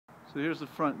So here's the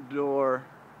front door.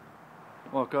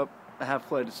 Walk up a half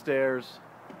flight of stairs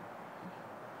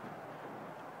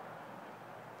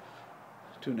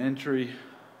to an entry,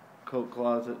 coat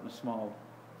closet, and a small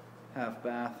half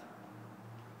bath.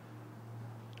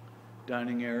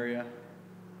 Dining area,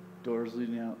 doors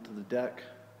leading out to the deck.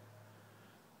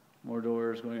 More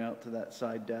doors going out to that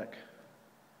side deck.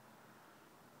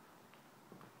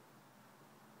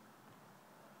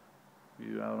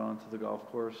 View out onto the golf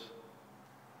course.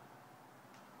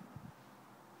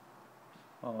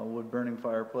 Wood burning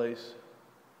fireplace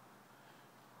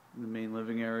in the main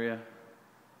living area.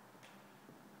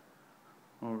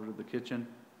 Over to the kitchen.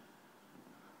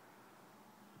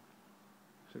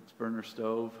 6-burner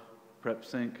stove, prep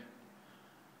sink.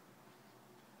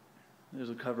 There's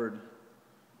a covered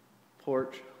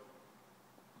porch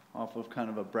off of kind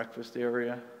of a breakfast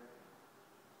area.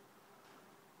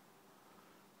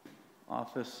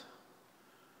 Office.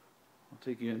 I'll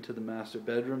take you into the master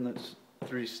bedroom that's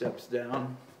 3 steps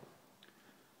down.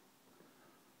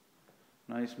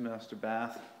 Nice master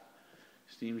bath,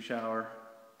 steam shower,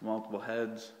 multiple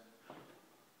heads,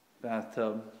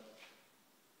 bathtub.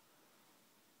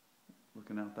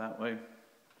 Looking out that way.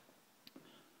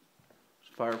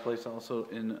 Fireplace also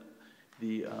in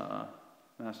the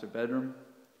master bedroom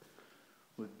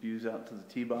with views out to the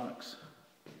tee box.